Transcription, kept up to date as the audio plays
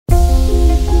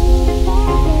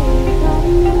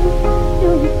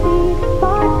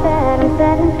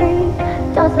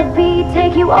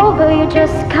you over, you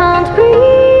just can't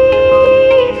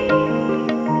breathe.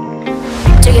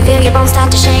 Do you feel your bones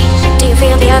start to shake? Do you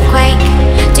feel the earthquake?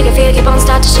 Do you feel your bones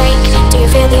start to shake? Do you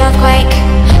feel the earthquake?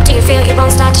 Do you feel your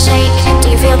bones start to shake? Do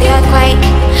you feel the earthquake?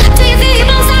 Do you feel your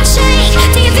bones start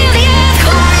to shake?